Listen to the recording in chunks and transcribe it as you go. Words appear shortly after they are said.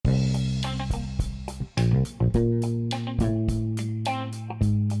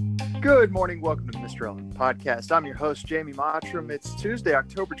Good morning. Welcome to the Mr. Relevant Podcast. I'm your host, Jamie Mottram. It's Tuesday,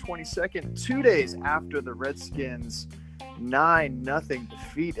 October 22nd, 2 days after the Redskins' 9-0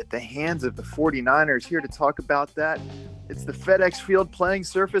 defeat at the hands of the 49ers. Here to talk about that, it's the FedEx Field playing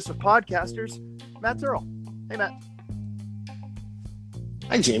surface of podcasters, Matt Turrell. Hey, Matt.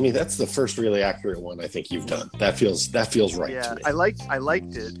 Hi, Jamie. That's the first really accurate one I think you've done. That feels right to me. I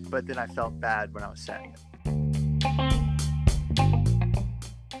liked it, but then I felt bad when I was saying it.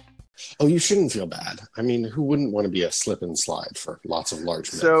 Oh, you shouldn't feel bad. I mean, who wouldn't want to be a slip and slide for lots of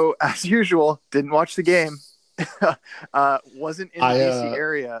large men? So, as usual, didn't watch the game. Wasn't in the DC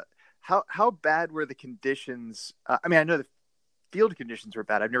area. How bad were the conditions? I know the field conditions were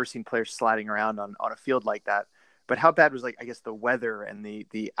bad. I've never seen players sliding around on a field like that. But how bad was, the weather and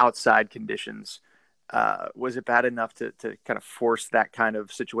the outside conditions? Was it bad enough to kind of force that kind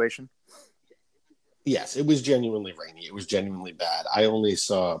of situation? Yes, it was genuinely rainy. It was genuinely bad. I only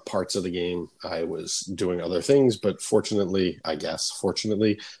saw parts of the game. I was doing other things, but fortunately,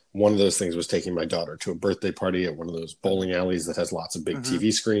 one of those things was taking my daughter to a birthday party at one of those bowling alleys that has lots of big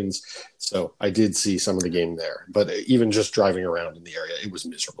TV screens. So I did see some of the game there. But even just driving around in the area, it was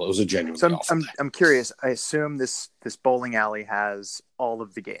miserable. It was a genuinely awful day. I'm curious. I assume this bowling alley has all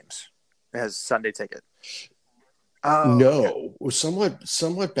of the games. It has Sunday ticket. Oh, no, okay.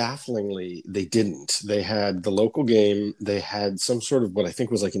 Somewhat bafflingly, they didn't. They had the local game. They had some sort of what I think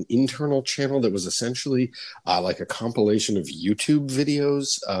was like an internal channel that was essentially like a compilation of YouTube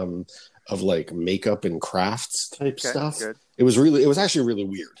videos of like makeup and crafts type stuff. Good. It was actually really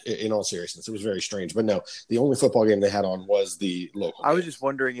weird. In all seriousness, it was very strange. But no, the only football game they had on was the local. I was just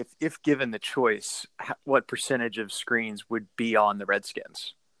wondering if given the choice, what percentage of screens would be on the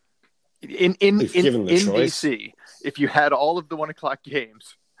Redskins? In DC, if you had all of the 1 o'clock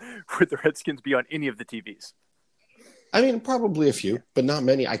games, would the Redskins be on any of the TVs? I mean, probably a few, but not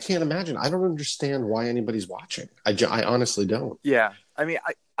many. I can't imagine. I don't understand why anybody's watching. I honestly don't. Yeah. I mean,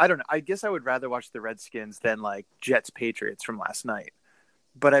 I don't know. I guess I would rather watch the Redskins than like Jets Patriots from last night.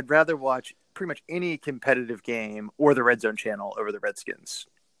 But I'd rather watch pretty much any competitive game or the Red Zone channel over the Redskins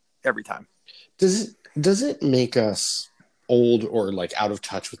every time. Does it make us old or like out of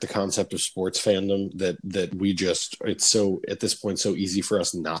touch with the concept of sports fandom that we just, it's so at this point so easy for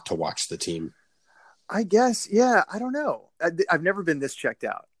us not to watch the team? I guess, yeah. I don't know. I've never been this checked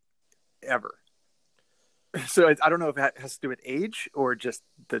out ever. So I don't know if it has to do with age or just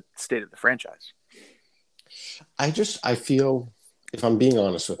the state of the franchise. I feel, if I'm being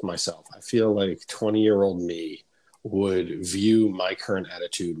honest with myself, I feel like 20-year-old me would view my current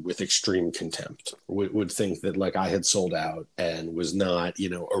attitude with extreme contempt, would think that like I had sold out and was not,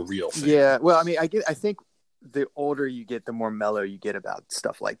 a real fan. Yeah. Well, I mean, I think the older you get, the more mellow you get about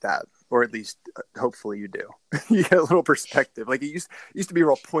stuff like that, or at least hopefully you do. You get a little perspective. Like it used to be a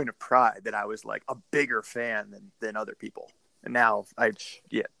real point of pride that I was like a bigger fan than other people. And now I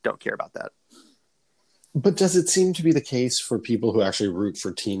don't care about that. But does it seem to be the case for people who actually root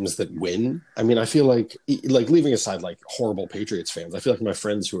for teams that win? I mean, I feel like leaving aside like horrible Patriots fans, I feel like my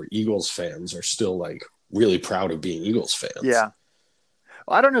friends who are Eagles fans are still like really proud of being Eagles fans. Yeah.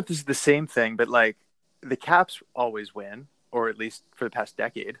 Well, I don't know if this is the same thing, but like the Caps always win, or at least for the past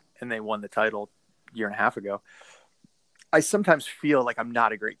decade, and they won the title a year and a half ago. I sometimes feel like I'm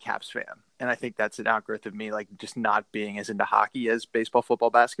not a great Caps fan. And I think that's an outgrowth of me, like just not being as into hockey as baseball,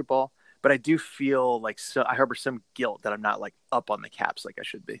 football, basketball. But I do feel like I harbor some guilt that I'm not like up on the Caps like I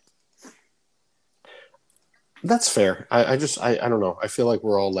should be. That's fair. I don't know. I feel like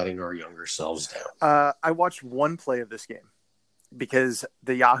we're all letting our younger selves down. I watched one play of this game because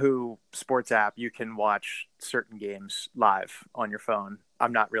the Yahoo Sports app, you can watch certain games live on your phone.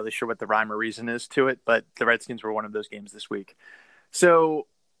 I'm not really sure what the rhyme or reason is to it, but the Redskins were one of those games this week. So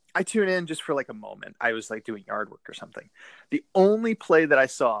I tune in just for like a moment. I was like doing yard work or something. The only play that I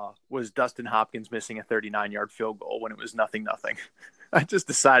saw was Dustin Hopkins missing a 39-yard field goal when it was 0-0. I just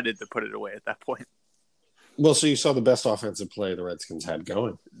decided to put it away at that point. Well, so you saw the best offensive play the Redskins had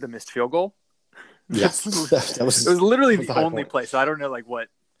going. The missed field goal? Yes. It was literally the only play. So I don't know like what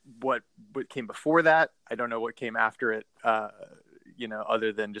came before that. I don't know what came after it.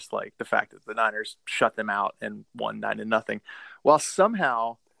 Other than just like the fact that the Niners shut them out and won 9-0, while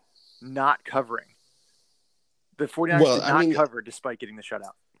somehow not covering. The 49ers did not cover despite getting the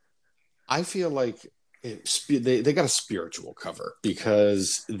shutout. I feel like they got a spiritual cover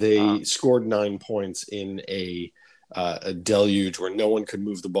because they scored 9 points in a a deluge where no one could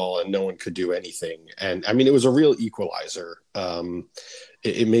move the ball and no one could do anything. And I mean, it was a real equalizer.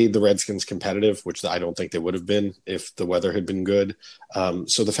 It made the Redskins competitive, which I don't think they would have been if the weather had been good.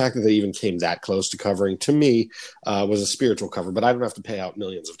 So the fact that they even came that close to covering, to me, was a spiritual cover. But I don't have to pay out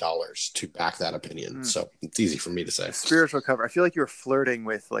millions of dollars to back that opinion. So it's easy for me to say. Spiritual cover. I feel like you were flirting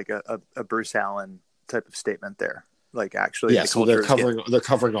with like a Bruce Allen type of statement there. Like actually, yeah. So they're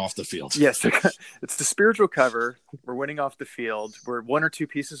covering off the field. Yes, it's the spiritual cover. We're winning off the field. We're one or two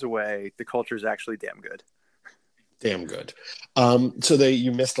pieces away. The culture is actually damn good. Damn good. So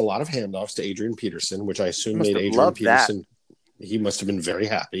you missed a lot of handoffs to Adrian Peterson, which I assume made Adrian Peterson. He must have been very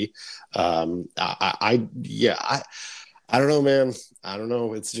happy. I don't know, man. I don't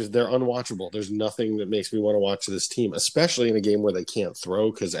know. It's just they're unwatchable. There's nothing that makes me want to watch this team, especially in a game where they can't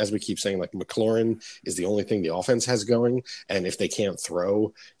throw. Because as we keep saying, like McLaurin is the only thing the offense has going, and if they can't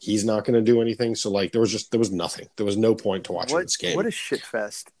throw, he's not going to do anything. So like there was nothing. There was no point to watching this game. What a shit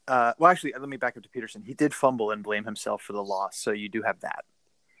fest. Well, actually, let me back up to Peterson. He did fumble and blame himself for the loss, so you do have that.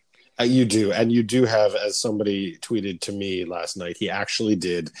 You do. And you do have, as somebody tweeted to me last night, he actually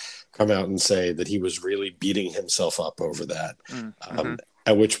did come out and say that he was really beating himself up over that. Mm-hmm.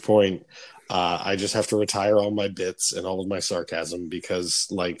 At which point, I just have to retire all my bits and all of my sarcasm because,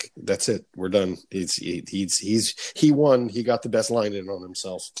 like, that's it. We're done. He won. He got the best line in on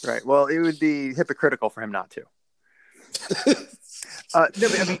himself. Right. Well, it would be hypocritical for him not to. No,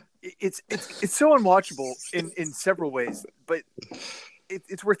 but I mean, it's so unwatchable in several ways, but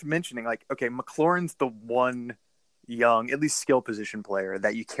it's worth mentioning. Like, okay, McLaurin's the one young, at least skill position player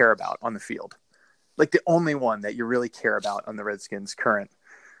that you care about on the field. Like the only one that you really care about on the Redskins' current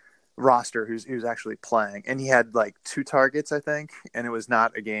roster who's actually playing. And he had like 2 targets, I think, and it was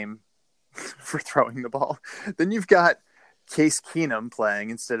not a game for throwing the ball. Then you've got Case Keenum playing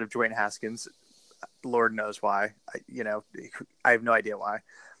instead of Dwayne Haskins. Lord knows why. I have no idea why.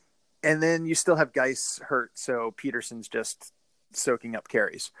 And then you still have Geis hurt, so Peterson's just soaking up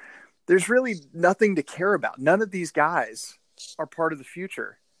carries. There's really nothing to care about. None of these guys are part of the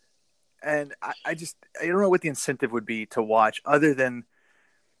future. And I don't know what the incentive would be to watch other than,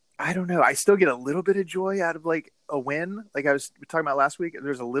 I don't know. I still get a little bit of joy out of like a win. Like I was talking about last week,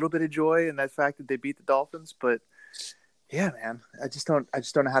 there's a little bit of joy in that fact that they beat the Dolphins, but yeah, man, I just don't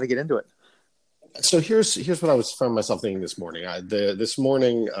know how to get into it. So here's what I found myself thinking this morning. This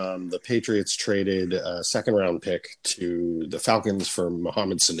morning, the Patriots traded a second-round pick to the Falcons for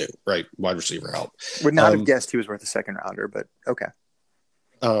Mohamed Sanu, right? Wide receiver help. Would not have guessed he was worth a second-rounder, but okay.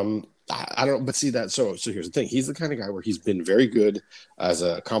 I don't, but see that. So here's the thing. He's the kind of guy where he's been very good as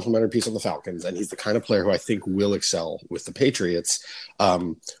a complimentary piece on the Falcons, and he's the kind of player who I think will excel with the Patriots.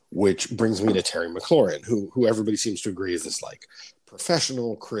 Which brings me to Terry McLaurin, who everybody seems to agree is this like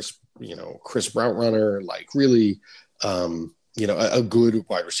professional, crisp route runner, like really, a good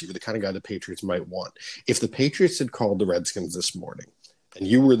wide receiver, the kind of guy the Patriots might want. If the Patriots had called the Redskins this morning, and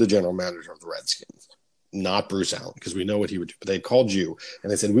you were the general manager of the Redskins, not Bruce Allen, because we know what he would do, but they called you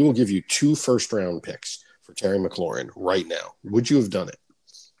and they said, we will give you 2 first-round picks for Terry McLaurin right now. Would you have done it?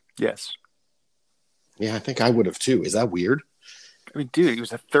 Yes. Yeah, I think I would have too. Is that weird? I mean, dude, he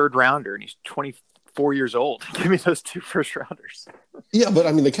was a 3rd rounder and he's 24 years old. Give me those 2 first-rounders. Yeah, but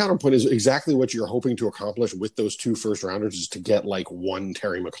I mean, the counterpoint is exactly what you're hoping to accomplish with those 2 first-rounders is to get like 1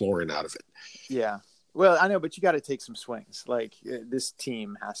 Terry McLaurin out of it. Yeah. Well, I know, but you got to take some swings. Like this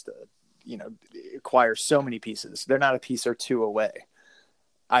team has to, acquire so many pieces. They're not a piece or 2 away.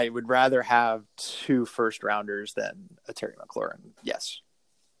 I would rather have 2 first-rounders than a Terry McLaurin. Yes.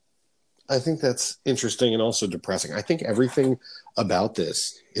 I think that's interesting and also depressing. I think everything about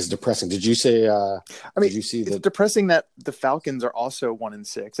this is depressing. Did you say? Did you see it's depressing that the Falcons are also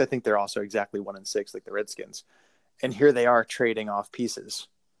 1-6. I think they're also exactly 1-6, like the Redskins. And here they are trading off pieces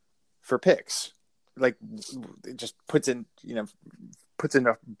for picks. Like it just puts in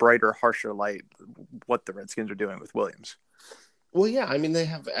a brighter, harsher light what the Redskins are doing with Williams. Well, yeah. I mean, they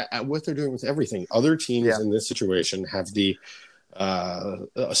have what they're doing with everything. Other teams in this situation have the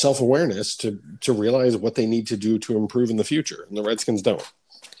self-awareness to realize what they need to do to improve in the future, and the Redskins don't.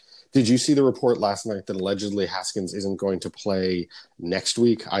 Did you see the report last night that allegedly Haskins isn't going to play next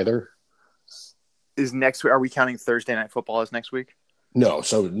week either? Are we counting Thursday Night Football as next week? No,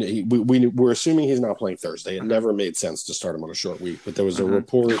 so we're assuming he's not playing Thursday. It never made sense to start him on a short week, but there was a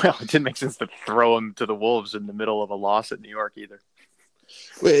report. Well, it didn't make sense to throw him to the Wolves in the middle of a loss at New York either.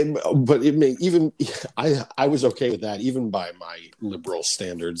 But it may even I was okay with that even by my liberal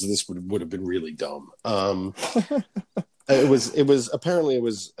standards. This would have been really dumb. It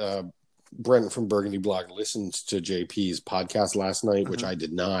was Brent from Burgundy Blog listened to JP's podcast last night, which I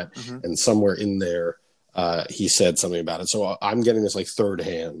did not, and somewhere in there he said something about it. So I'm getting this like third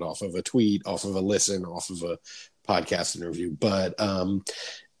hand off of a tweet, off of a listen, off of a podcast interview. But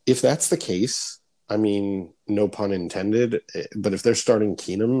if that's the case, I mean, no pun intended, but if they're starting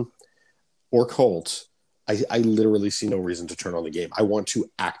Keenum or Colt, I literally see no reason to turn on the game. I want to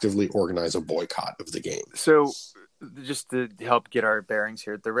actively organize a boycott of the game. So just to help get our bearings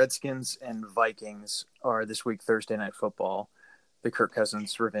here, the Redskins and Vikings are this week Thursday Night Football, the Kirk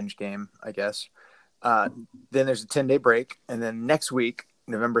Cousins revenge game, I guess. Then there's a 10-day break, and then next week,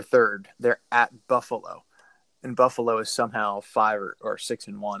 November 3rd, they're at Buffalo, and Buffalo is somehow 5 or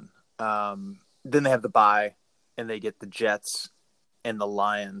 6-1. Then they have the bye, and they get the Jets and the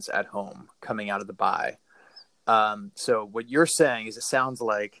Lions at home coming out of the bye. So what you're saying is it sounds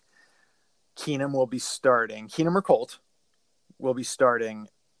like Keenum or Colt will be starting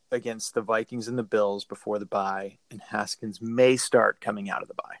against the Vikings and the Bills before the bye, and Haskins may start coming out of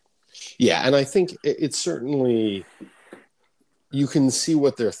the bye. Yeah, and I think it's certainly you can see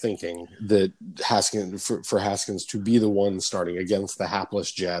what they're thinking, that for Haskins to be the one starting against the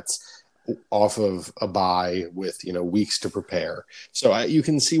hapless Jets off of a bye with weeks to prepare. So you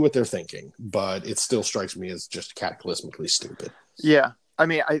can see what they're thinking, but it still strikes me as just cataclysmically stupid. Yeah, I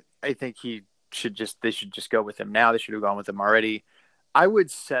mean, I think they should just go with him now. They should have gone with him already. I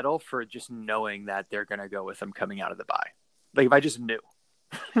would settle for just knowing that they're going to go with him coming out of the bye. Like if I just knew.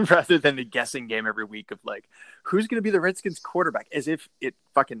 Rather than the guessing game every week of like, who's going to be the Redskins quarterback, as if it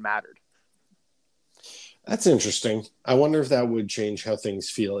fucking mattered. That's interesting. I wonder if that would change how things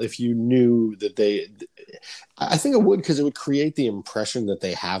feel if you knew that I think it would, because it would create the impression that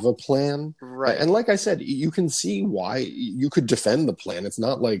they have a plan. Right. And like I said, you can see why you could defend the plan. It's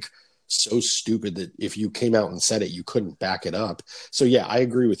not like so stupid that if you came out and said it, you couldn't back it up. So yeah, I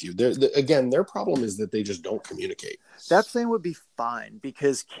agree with you. Again, their problem is that they just don't communicate. That plan would be fine,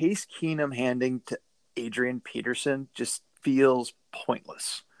 because Case Keenum handing to Adrian Peterson just feels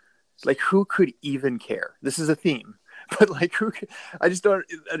pointless. Like, who could even care? This is a theme, but like, I just don't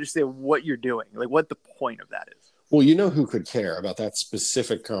understand what you're doing. Like, what the point of that is. Well, you know who could care about that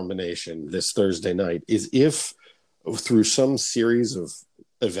specific combination this Thursday night is if through some series of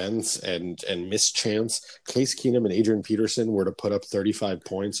events and mischance, Case Keenum and Adrian Peterson were to put up 35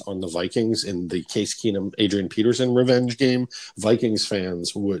 points on the Vikings in the Case Keenum Adrian Peterson revenge game. Vikings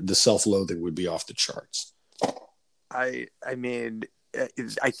fans the self-loathing would be off the charts. I mean,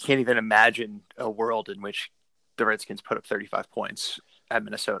 I can't even imagine a world in which the Redskins put up 35 points at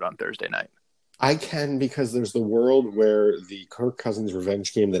Minnesota on Thursday night. I can, because there's the world where the Kirk Cousins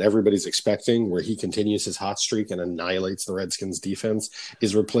revenge game that everybody's expecting, where he continues his hot streak and annihilates the Redskins defense,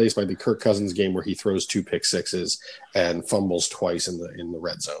 is replaced by the Kirk Cousins game where he throws 2 pick sixes and fumbles twice in the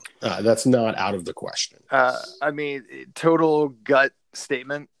red zone. That's not out of the question. I mean, total gut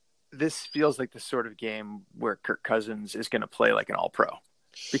statement. This feels like the sort of game where Kirk Cousins is going to play like an all-pro,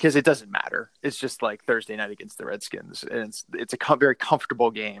 because it doesn't matter. It's just like Thursday night against the Redskins, and it's a very comfortable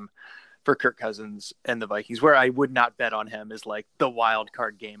game for Kirk Cousins and the Vikings, where I would not bet on him as like the wild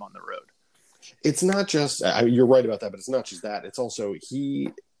card game on the road. It's not just, you're right about that, but it's not just that. It's also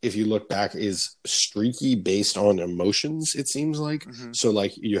if you look back, is streaky based on emotions, it seems like. Mm-hmm. So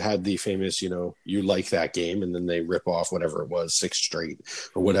like you had the famous, you like that game, and then they rip off whatever it was, 6 straight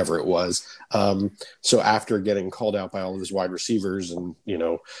or whatever it was. So after getting called out by all of his wide receivers and,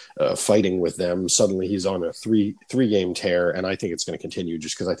 fighting with them, suddenly he's on a three game tear. And I think it's going to continue,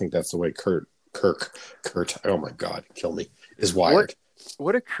 just because I think that's the way Kurt, oh my God, kill me, is wired.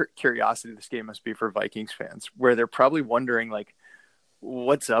 What a curiosity this game must be for Vikings fans, where they're probably wondering, like,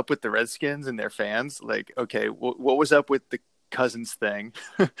 what's up with the Redskins and their fans? Like, okay, what was up with the Cousins thing?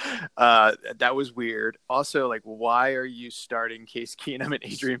 That was weird. Also, like, why are you starting Case Keenum and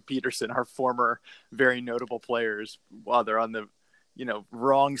Adrian Peterson, our former very notable players, while they're on the,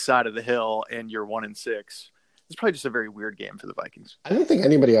 wrong side of the hill and you're 1-6? It's probably just a very weird game for the Vikings. I don't think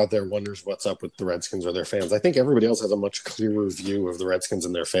anybody out there wonders what's up with the Redskins or their fans. I think everybody else has a much clearer view of the Redskins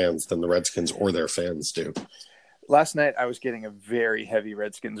and their fans than the Redskins or their fans do. Last night, I was getting a very heavy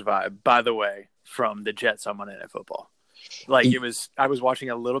Redskins vibe, by the way, from the Jets on Monday Night Football. Like, I was watching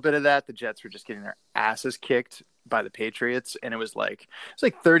a little bit of that. The Jets were just getting their asses kicked by the Patriots, and it was like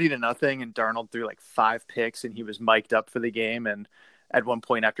 30-0, and Darnold threw like 5 picks, and he was mic'd up for the game. And at one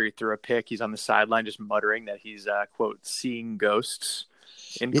point after he threw a pick, he's on the sideline just muttering that he's, quote, seeing ghosts,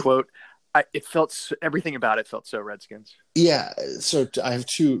 end quote. Everything about it felt so Redskins. Yeah, so I have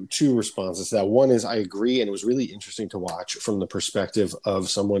two responses to that. One is I agree, and it was really interesting to watch from the perspective of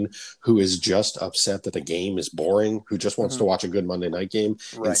someone who is just upset that the game is boring, who just wants to watch a good Monday night game,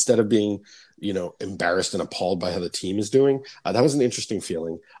 right, instead of being, embarrassed and appalled by how the team is doing. That was an interesting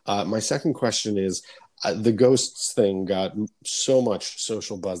feeling. My second question is, The Ghosts thing got so much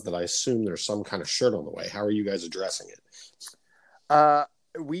social buzz that I assume there's some kind of shirt on the way. How are you guys addressing it?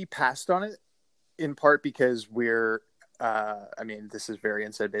 We passed on it in part because this is very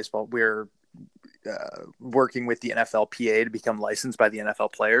inside baseball. We're working with the NFLPA to become licensed by the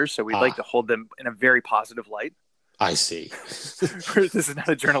NFL players. So we'd like to hold them in a very positive light. I see. This is not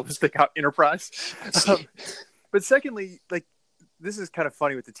a journalistic enterprise. But secondly, like, this is kind of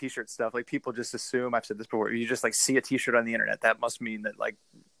funny with the t-shirt stuff. Like, people just assume, I've said this before, you just like see a t-shirt on the internet. That must mean that like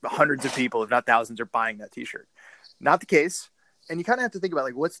hundreds of people, if not thousands, are buying that t-shirt. Not the case. And you kind of have to think about,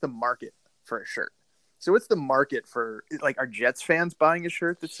 like, what's the market for a shirt? So what's the market for, like, are Jets fans buying a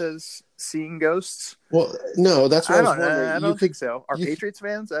shirt that says "Seeing Ghosts"? Well, no, that's what I was wondering. I don't think so. Are Patriots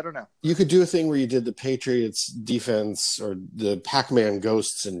fans? I don't know. You could do a thing where you did the Patriots defense or the Pac-Man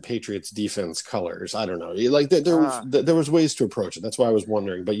Ghosts and Patriots defense colors. I don't know. Like there was ways to approach it. That's why I was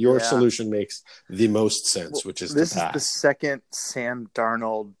wondering. But your solution makes the most sense, which is this is the second Sam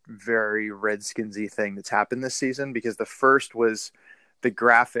Darnold very Redskinsy thing that's happened this season, because the first was the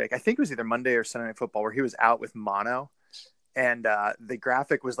graphic. I think it was either Monday or Sunday Night Football where he was out with mono. And the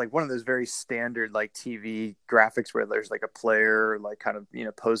graphic was like one of those very standard like TV graphics where there's like a player like kind of,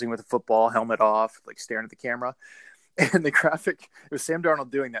 posing with a football, helmet off, like staring at the camera. And the graphic, it was Sam Darnold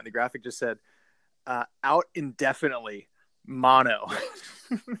doing that. And the graphic just said, out indefinitely, mono.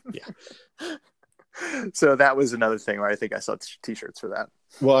 Yeah. So that was another thing where I think I saw t-shirts for that.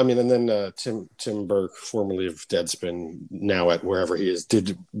 Well, I mean, and then Tim Burke, formerly of Deadspin, now at wherever he is,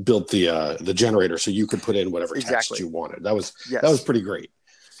 did build the generator so you could put in whatever text you wanted. That was pretty great.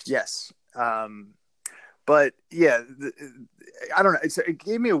 Yes. But yeah, I don't know. It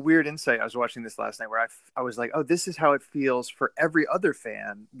gave me a weird insight. I was watching this last night where I was like, oh, this is how it feels for every other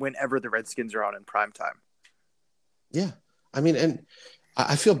fan whenever the Redskins are on in primetime. Yeah. I mean, and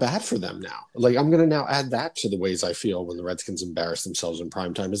I feel bad for them now. Like, I'm going to now add that to the ways I feel when the Redskins embarrass themselves in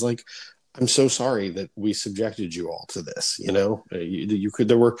primetime. Is like, I'm so sorry that we subjected you all to this.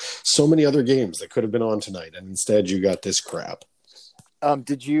 There were so many other games that could have been on tonight, and instead you got this crap. Have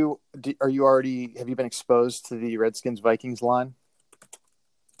you been exposed to the Redskins Vikings line?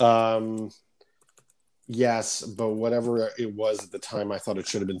 Yes, but whatever it was at the time, I thought it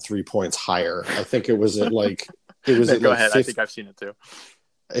should have been 3 points higher. I think it was at like. It was Go ahead. I think I've seen it too.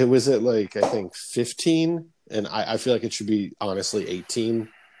 It was at like, I think 15, and I feel like it should be honestly 18.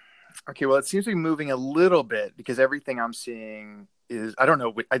 Okay, well, it seems to be moving a little bit because everything I'm seeing is, I don't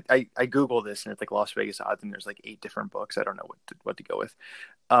know. I Google this and it's like Las Vegas odds, and there's like 8 different books. I don't know what to go with,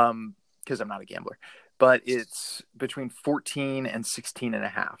 because I'm not a gambler. But it's between 14 and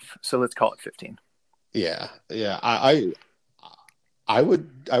 16.5. So let's call it 15. Yeah. I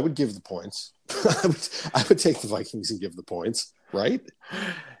would give the points. I would take the Vikings and give the points, right?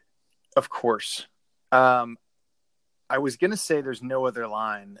 Of course. I was going to say there's no other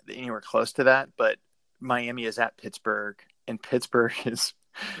line anywhere close to that, but Miami is at Pittsburgh, and Pittsburgh is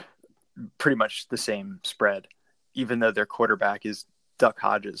pretty much the same spread, even though their quarterback is Duck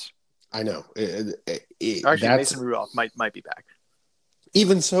Hodges. I know. Actually, Mason Rudolph might be back.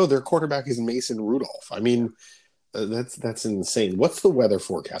 Even so, their quarterback is Mason Rudolph. I mean, that's insane. What's the weather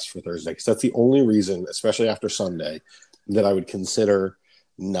forecast for Thursday? Because that's the only reason, especially after Sunday, that I would consider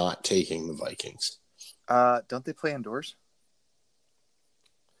not taking the Vikings. Don't they play indoors?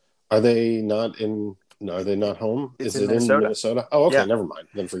 Are they not home? It's in Minnesota? Oh, okay. Yeah. Never mind.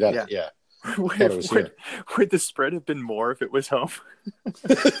 Then forget it. Yeah. Would the spread have been more if it was home?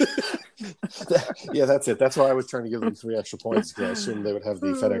 Yeah, that's it. That's why I was trying to give them 3 extra points, because I assumed they would have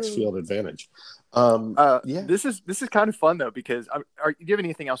the FedEx Field advantage. Yeah. This is kind of fun though, because do you have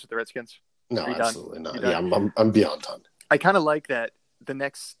anything else with the Redskins? No, absolutely not. Yeah, I'm beyond done. I kind of like that the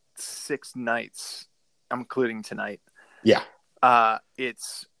next 6 nights, I'm including tonight. Yeah.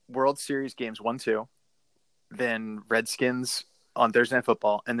 It's World Series games 1, 2, then Redskins on Thursday Night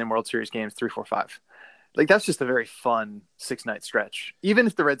Football, and then World Series games 3, 4, 5. Like, that's just a very fun 6-night stretch. Even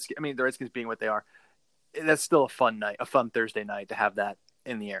if the Redskins being what they are, that's still a fun night, a fun Thursday night to have that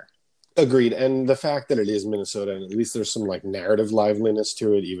in the air. Agreed. And the fact that it is Minnesota, and at least there's some like narrative liveliness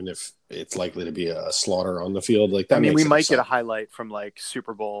to it, even if it's likely to be a slaughter on the field. Like that. I mean, we might get a highlight from like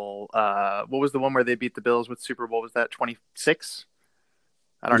Super Bowl. What was the one where they beat the Bills with Super Bowl? Was that 26?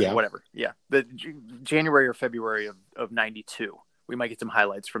 I don't know. Whatever. Yeah, the January or February of 92. We might get some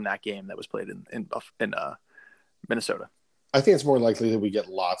highlights from that game that was played in Minnesota. I think it's more likely that we get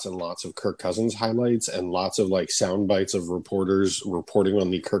lots and lots of Kirk Cousins highlights and lots of like sound bites of reporters reporting on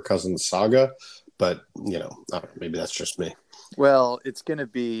the Kirk Cousins saga. But, I don't know, maybe that's just me. Well, it's going to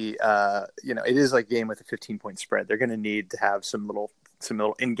be, it is like a game with a 15-point spread. They're going to need to have some little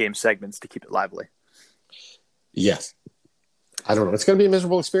in-game segments to keep it lively. Yes. I don't know. It's going to be a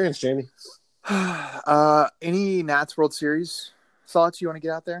miserable experience, Jamie. Any Nats World Series thoughts you want to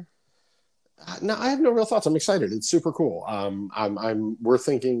get out there? No, I have no real thoughts. I'm excited. It's super cool. We're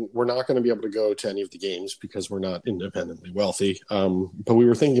thinking we're not going to be able to go to any of the games because we're not independently wealthy. But we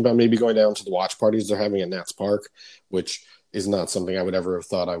were thinking about maybe going down to the watch parties they're having at Nats Park, which is not something I would ever have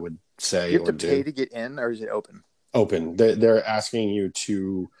thought I would say. You have to pay to get in, or is it open? Open. They're asking you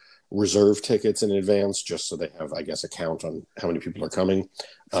to reserve tickets in advance just so they have, I guess, a count on how many people are coming.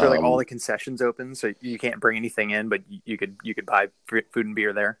 So like all the concessions open, so you can't bring anything in, but you could buy food and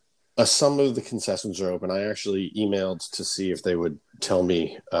beer there. Some of the concessions are open. I actually emailed to see if they would tell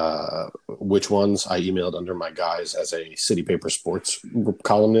me which ones. I emailed under my guise as a City Paper sports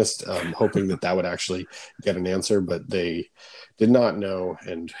columnist, hoping that would actually get an answer, but they did not know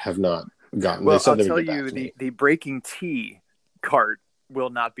and have not gotten. Well, I'll tell you, the Breaking Tea cart will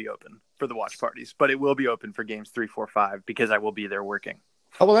not be open for the watch parties, but it will be open for games 3, 4, 5 because I will be there working.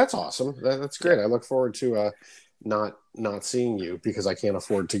 Oh, well, that's awesome. That's great. I look forward to not seeing you because I can't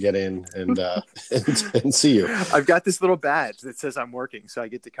afford to get in and and see you. I've got this little badge that says I'm working, so I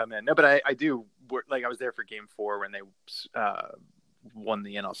get to come in. No, but I do work. Like I was there for Game 4 when they won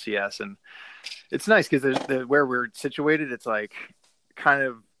the NLCS, and it's nice because where we're situated, it's like kind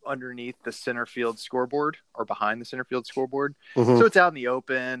of underneath the center field scoreboard or behind the center field scoreboard. Mm-hmm. So it's out in the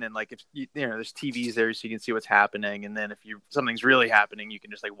open, and like if there's TVs there so you can see what's happening, and then if something's really happening, you can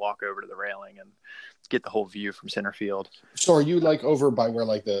just like walk over to the railing and get the whole view from center field. So are you like over by where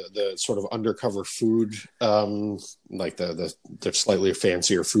like the sort of undercover food, like the slightly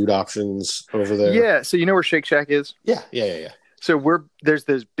fancier food options over there? Yeah. So you know where Shake Shack is? Yeah. So there's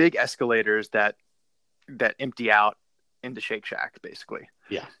those big escalators that empty out into Shake Shack, basically.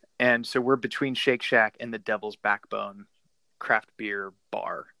 Yeah. And so we're between Shake Shack and the Devil's Backbone craft beer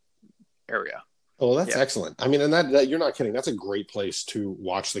bar area. Oh, that's excellent. I mean, and that you're not kidding. That's a great place to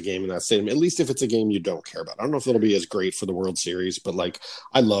watch the game in that stadium, at least if it's a game you don't care about. I don't know if it'll be as great for the World Series, but like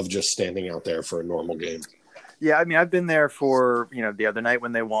I love just standing out there for a normal game. Yeah, I mean, I've been there for, the other night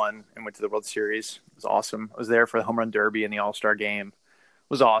when they won and went to the World Series. It was awesome. I was there for the Home Run Derby and the All-Star game. It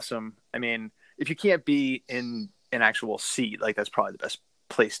was awesome. I mean, if you can't be in an actual seat, like that's probably the best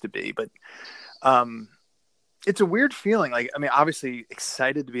place to be. But it's a weird feeling. Like, I mean, obviously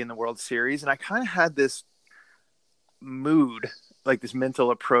excited to be in the World Series. And I kind of had this mood, like this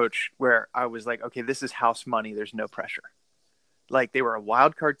mental approach where I was like, okay, this is house money. There's no pressure. Like they were a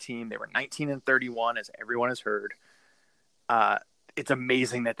wild card team. They were 19-31, as everyone has heard. It's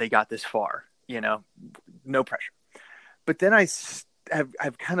amazing that they got this far, no pressure. But then I've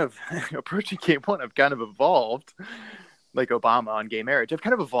kind of approaching Game 1. I've kind of evolved, like Obama on gay marriage. I've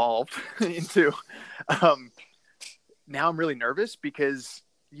kind of evolved into now I'm really nervous because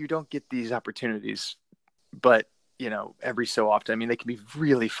you don't get these opportunities, but every so often. I mean, they can be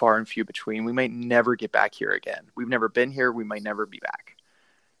really far and few between. We might never get back here again. We've never been here. We might never be back.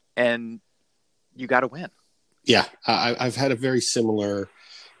 And you got to win. Yeah, I've had a very similar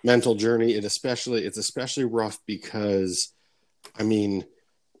mental journey. It's especially rough because, I mean,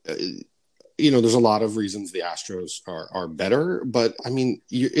 there's a lot of reasons the Astros are better, but I mean,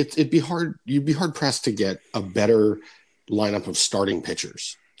 you'd be hard pressed to get a better lineup of starting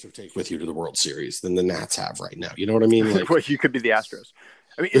pitchers to take with you to the World Series than the Nats have right now. You know what I mean? Like, well, you could be the Astros.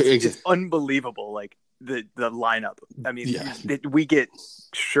 I mean, it's unbelievable. Like the lineup. I mean, we get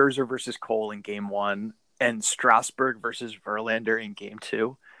Scherzer versus Cole in Game 1 and Strasburg versus Verlander in Game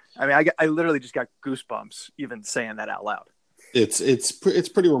 2. I mean, I literally just got goosebumps even saying that out loud. It's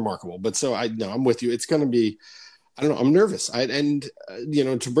pretty remarkable. But so I'm with you. It's going to be, I don't know. I'm nervous.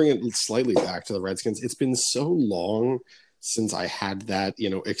 To bring it slightly back to the Redskins, it's been so long since I had that,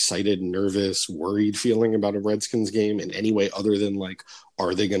 excited, nervous, worried feeling about a Redskins game in any way other than like,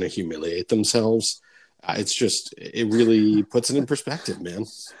 are they going to humiliate themselves? It really puts it in perspective, man.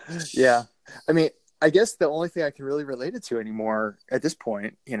 Yeah. I mean, I guess the only thing I can really relate it to anymore at this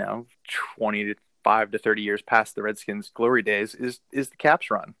point, 25 to 30 years past the Redskins' glory days is the Caps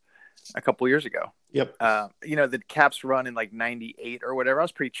run a couple years ago. Yep. The Caps run in like 98 or whatever. I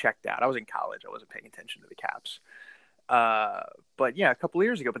was pretty checked out. I was in college. I wasn't paying attention to the Caps. But yeah, a couple of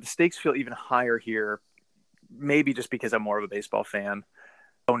years ago, but the stakes feel even higher here. Maybe just because I'm more of a baseball fan.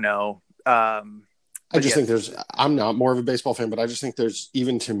 Oh no. I'm not more of a baseball fan, but I just think there's,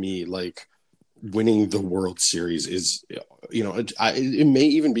 even to me, like winning the World Series is, it may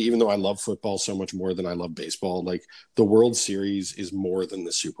even be, even though I love football so much more than I love baseball, like the World Series is more than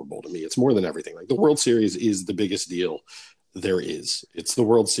the Super Bowl to me. It's more than everything. Like the World Series is the biggest deal there is. It's the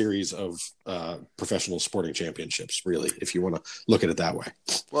World Series of professional sporting championships, really, if you want to look at it that way.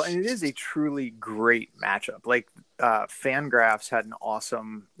 Well, and it is a truly great matchup. Like Fangraphs had an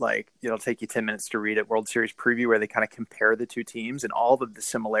awesome, like, it'll take you 10 minutes to read it, World Series preview where they kind of compare the two teams, and all of the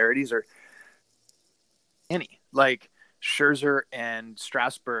similarities are any. Like Scherzer and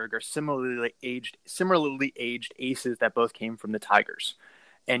Strasburg are similarly aged aces that both came from the Tigers.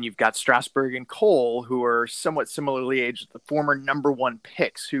 And you've got Strasburg and Cole, who are somewhat similarly aged, the former number one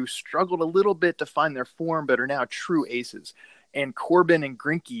picks, who struggled a little bit to find their form, but are now true aces. And Corbin and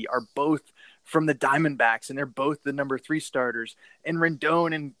Greinke are both from the Diamondbacks, and they're both the number 3 starters. And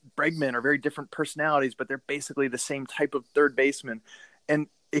Rendon and Bregman are very different personalities, but they're basically the same type of third baseman. And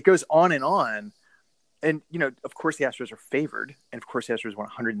it goes on and on. And, you know, of course the Astros are favored. And of course the Astros won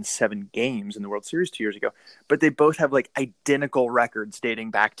 107 games in the World Series 2 years ago. But they both have like identical records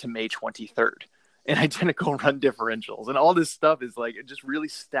dating back to May 23rd and identical run differentials. And all this stuff is like, it just really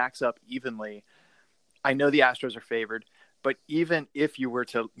stacks up evenly. I know the Astros are favored, but even if you were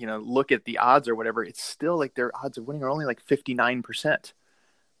to, you know, look at the odds or whatever, it's still like their odds of winning are only like 59%.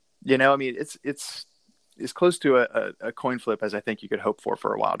 You know, I mean, it's as close to a coin flip as I think you could hope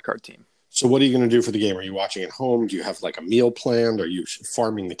for a wild card team. So what are you going to do for the game? Are you watching at home? Do you have like a meal planned? Are you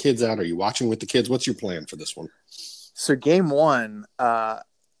farming the kids out? Are you watching with the kids? What's your plan for this one? So game one,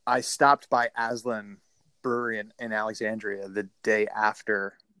 I stopped by Aslan Brewery in Alexandria the day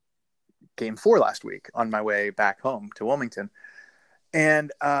after game 4 last week on my way back home to Wilmington.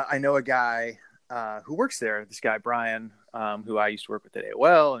 And I know a guy who works there, this guy, Brian, who I used to work with at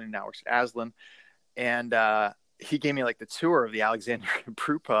AOL and now works at Aslan. And he gave me like the tour of the Alexandria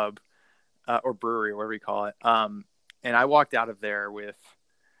Brew Pub. Or brewery, or whatever you call it. And I walked out of there with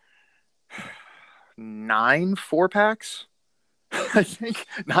 9 4-packs. I think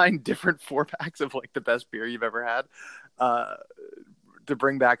 9 different 4-packs of like the best beer you've ever had to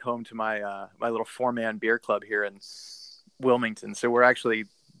bring back home to my my little 4-man beer club here in Wilmington. So we're actually,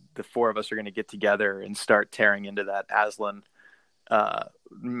 the 4 of us are going to get together and start tearing into that Aslan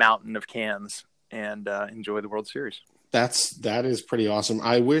mountain of cans and enjoy the World Series. That is pretty awesome.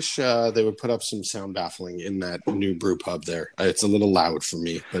 I wish they would put up some sound baffling in that new brew pub there. It's a little loud for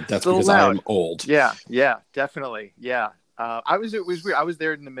me, but that's because I am old. Yeah, definitely. Yeah. It was weird. I was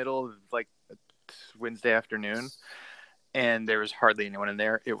there in the middle of like Wednesday afternoon and there was hardly anyone in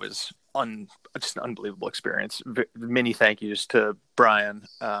there. It was just an unbelievable experience. Many thank yous to Brian,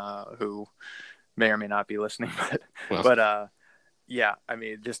 who may or may not be listening, but yeah, I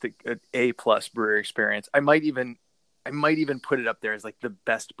mean, just an A+ brewery experience. I might even put it up there as like the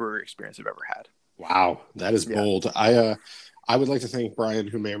best brewery experience I've ever had. Wow, that is bold. I would like to thank Brian,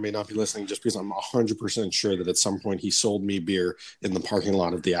 who may or may not be listening, just because I'm 100% sure that at some point he sold me beer in the parking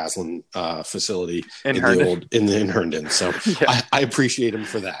lot of the Aslan facility in Herndon. So yeah. I appreciate him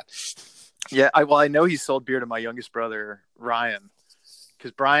for that. Yeah, I know he sold beer to my youngest brother, Ryan,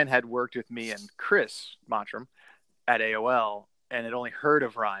 because Brian had worked with me and Chris Mottram at AOL. And had only heard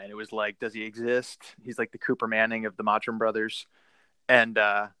of Ryan. It was like, does he exist? He's like the Cooper Manning of the Mottram brothers. And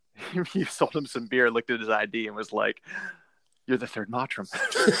he sold him some beer, looked at his ID, and was like, "You're the third Mottram."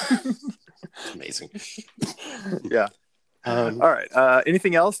 Amazing. Yeah. All right.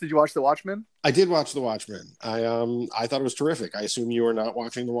 Anything else? Did you watch The Watchmen? I did watch The Watchmen. I thought it was terrific. I assume you are not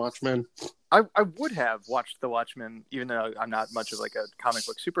watching The Watchmen. I would have watched The Watchmen, even though I'm not much of like a comic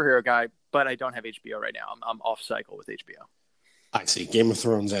book superhero guy, but I don't have HBO right now. I'm off cycle with HBO. I see. Game of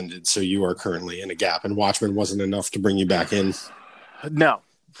Thrones ended, so you are currently in a gap, and Watchmen wasn't enough to bring you back in? No,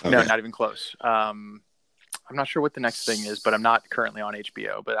 not even close. I'm not sure what the next thing is, but I'm not currently on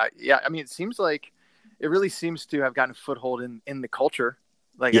HBO. But I mean, it really seems to have gotten a foothold in the culture.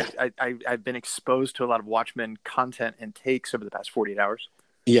 Like, yeah. I've been exposed to a lot of Watchmen content and takes over the past 48 hours.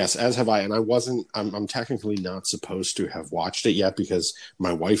 Yes, as have I. And I'm technically not supposed to have watched it yet because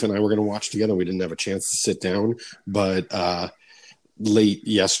my wife and I were going to watch together. We didn't have a chance to sit down, but late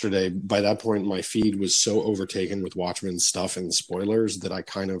yesterday, by that point, my feed was so overtaken with Watchmen stuff and spoilers that I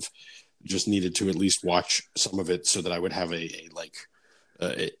kind of just needed to at least watch some of it so that I would have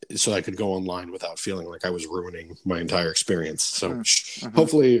so I could go online without feeling like I was ruining my entire experience. So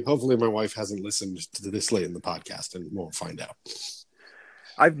hopefully my wife hasn't listened to this late in the podcast and won't find out.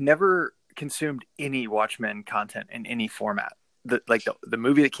 I've never consumed any Watchmen content in any format. The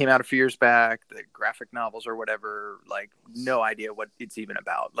movie that came out a few years back, the graphic novels or whatever, like no idea what it's even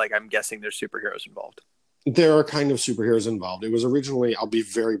about. Like, I'm guessing there's superheroes involved. There are kind of superheroes involved. It was originally, I'll be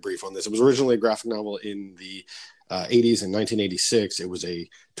very brief on this. It was originally a graphic novel in the '80s and 1986. It was a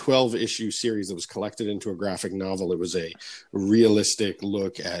 12-issue series that was collected into a graphic novel. It was a realistic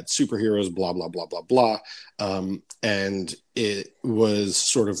look at superheroes, blah, blah, blah, blah, blah. And it was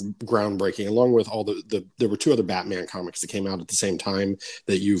sort of groundbreaking, along with all there were two other Batman comics that came out at the same time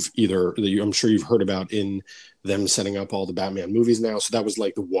that I'm sure you've heard about in them setting up all the Batman movies now. So that was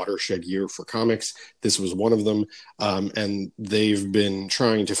like the watershed year for comics. This was one of them. And they've been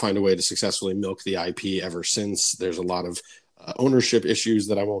trying to find a way to successfully milk the IP ever since. There's a lot of ownership issues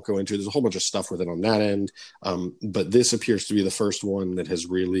that I won't go into. There's a whole bunch of stuff with it on that end. But this appears to be the first one that has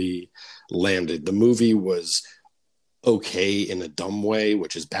really landed. The movie was okay in a dumb way,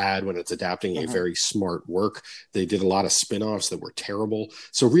 which is bad when it's adapting a very smart work. They did a lot of spin-offs that were terrible.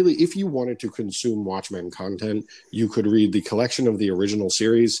 So really, if you wanted to consume Watchmen content, you could read the collection of the original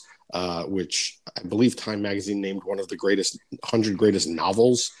series, which I believe Time Magazine named one of the 100 greatest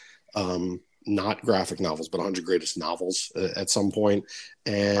novels, not graphic novels, but 100 greatest novels at some point.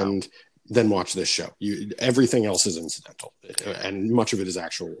 And then watch this show. Everything else is incidental, and much of it is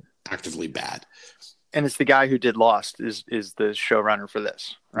actively bad. And it's the guy who did Lost is the showrunner for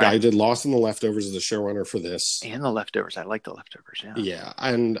this, right? Guy who did Lost and The Leftovers is the showrunner for this. And The Leftovers. I like The Leftovers, yeah. Yeah,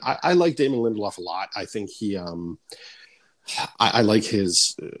 and I like Damon Lindelof a lot. I think he, I like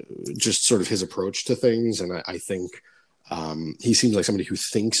his, just sort of his approach to things. And I think he seems like somebody who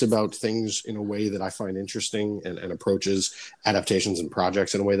thinks about things in a way that I find interesting and approaches adaptations and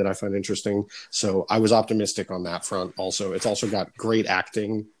projects in a way that I find interesting. So I was optimistic on that front. Also, it's also got great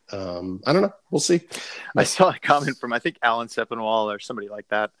acting. I don't know. We'll see. I saw a comment from, I think, Alan Sepinwall or somebody like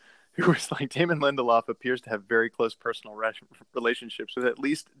that, who was like, Damon Lindelof appears to have very close personal relationships with at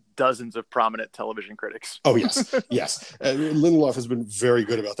least dozens of prominent television critics. Oh, yes. Yes. Lindelof has been very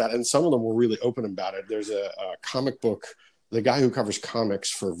good about that. And some of them were really open about it. There's a comic book, the guy who covers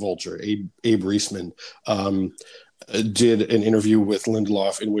comics for Vulture, Abe Reisman, did an interview with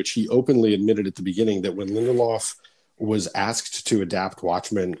Lindelof in which he openly admitted at the beginning that when Lindelof was asked to adapt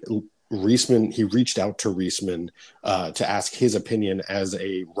Watchmen, he reached out to Reisman to ask his opinion as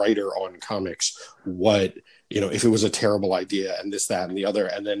a writer on comics, if it was a terrible idea and this, that, and the other,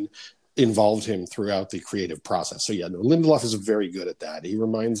 and then involved him throughout the creative process. So yeah, no, Lindelof is very good at that. He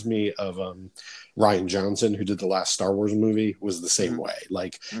reminds me of Rian Johnson, who did the last Star Wars movie, was the same way.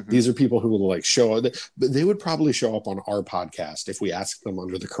 Like, these are people who will like they would probably show up on our podcast if we asked them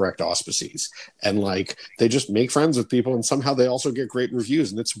under the correct auspices. And like, they just make friends with people, and somehow they also get great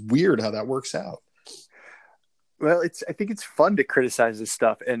reviews. And it's weird how that works out. Well, I think it's fun to criticize this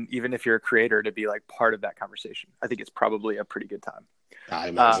stuff. And even if you're a creator, to be like part of that conversation, I think it's probably a pretty good time. I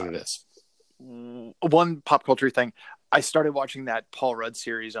imagine it is. One pop culture thing. I started watching that Paul Rudd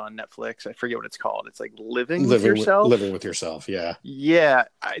series on Netflix. I forget what it's called. It's like Living with Yourself. Living with Yourself, yeah. Yeah,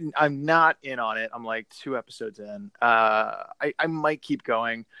 I'm not in on it. I'm like 2 episodes in. I might keep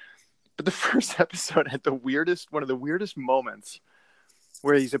going. But the first episode had one of the weirdest moments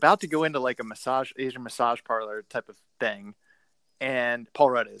where he's about to go into like a Asian massage parlor type of thing. And Paul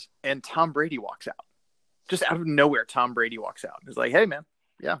Rudd is. And Tom Brady walks out. Just out of nowhere, Tom Brady walks out. He's like, hey, man,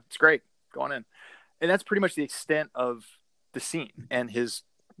 yeah, it's great. Go on in. And that's pretty much the extent of the scene and his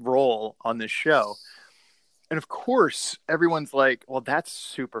role on this show. And of course, everyone's like, well, that's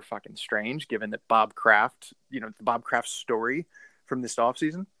super fucking strange, given that Bob Kraft, the Bob Kraft story from this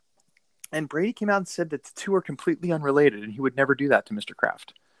offseason. And Brady came out and said that the two are completely unrelated and he would never do that to Mr.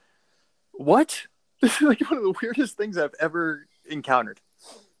 Kraft. What? This is like one of the weirdest things I've ever encountered.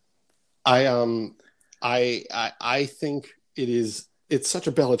 I think it's such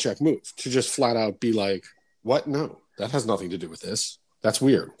a Belichick move to just flat out be like, what? No, that has nothing to do with this. That's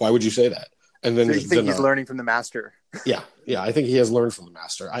weird. Why would you say that? And then so you think he's learning from the master? Yeah. I think he has learned from the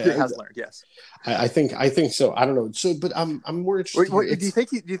master. He has learned, yes. I think so. I don't know. So, but I'm more interested. Do you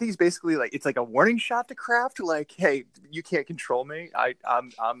think he's basically like, it's like a warning shot to Kraft? Like, hey, you can't control me.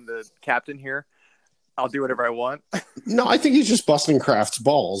 I'm the captain here. I'll do whatever I want. No, I think he's just busting Kraft's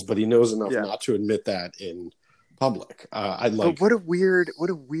balls, but he knows enough not to admit that in public. But what a weird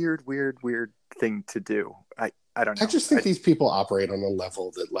thing to do. I don't know. I just think these people operate on a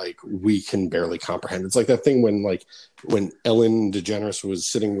level that like we can barely comprehend. It's like that thing when Ellen DeGeneres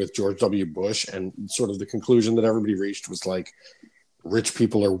was sitting with George W. Bush, and sort of the conclusion that everybody reached was like, rich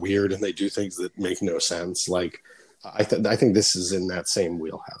people are weird and they do things that make no sense. Like, I think this is in that same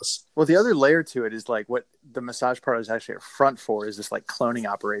wheelhouse. Well, the other layer to it is like what the massage parlor is actually a front for is this like cloning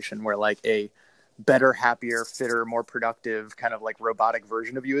operation where like a better, happier, fitter, more productive kind of like robotic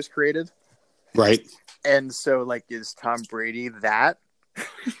version of you is created. Right. And so like, is Tom Brady that?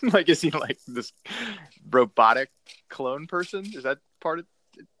 Like, is he like this robotic clone person? Is that part of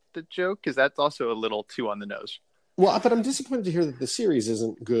the joke? Because that's also a little too on the nose. Well, but I'm disappointed to hear that the series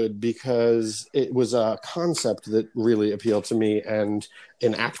isn't good because it was a concept that really appealed to me and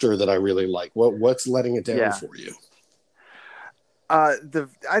an actor that I really like. What's letting it down Yeah. for you? I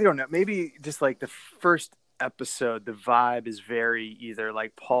don't know, maybe just like the first episode, the vibe is very either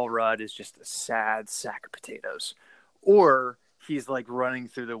like Paul Rudd is just a sad sack of potatoes, or he's like running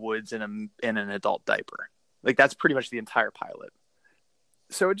through the woods in an adult diaper. Like that's pretty much the entire pilot.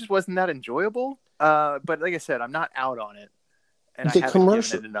 So it just wasn't that enjoyable. But like I said, I'm not out on it, and I The haven't given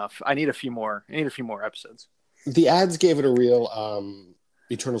commercial, it enough. I need a few more. I need a few more episodes. the ads gave it a real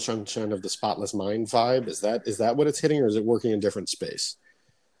Eternal Sunshine of the Spotless Mind vibe. Is that what it's hitting, or is it working in different space?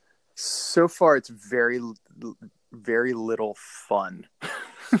 So far, it's very little fun.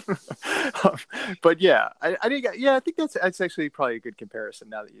 But yeah, I think that's actually probably a good comparison.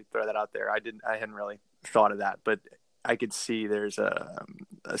 Now that you throw that out there, I hadn't really thought of that, but I could see there's a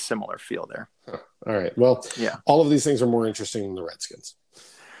similar feel there. Huh. All right. Well, Yeah, all of these things are more interesting than the Redskins.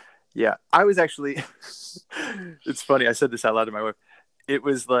 yeah. I was actually. It's funny. I said this out loud to my wife. It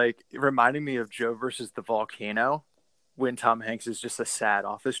was like it reminded me of Joe versus the Volcano when Tom Hanks is just a sad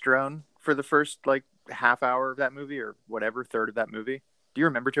office drone for the first like half hour of that movie or whatever third of that movie. Do you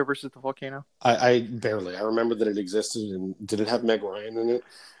remember Joe versus the Volcano? I barely. I remember that it existed, and did it have Meg Ryan in it?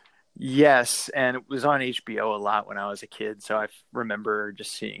 Yes, and it was on HBO a lot when I was a kid, so I remember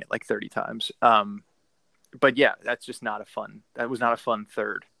just seeing it like 30 times. But yeah, that's just not a fun. That was not a fun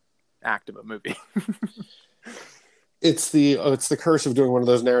third act of a movie. It's the curse of doing one of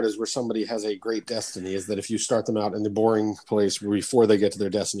those narratives where somebody has a great destiny, is that if you start them out in the boring place before they get to their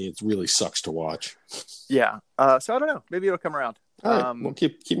destiny, it really sucks to watch. Yeah. So I don't know. Maybe it'll come around. All right. Well,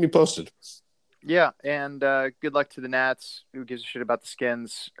 keep me posted. Yeah, and good luck to the Nats. Who gives a shit about the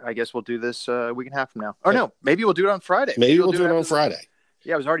Skins? I guess we'll do this a week and a half from now. Or no, maybe we'll do it on Friday. Maybe we'll do it on Friday.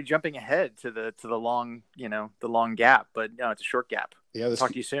 Yeah, I was already jumping ahead to the long, the long gap, but no, it's a short gap. Yeah.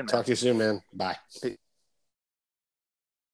 Talk to you soon, man. Talk to you soon, man. Bye. Peace.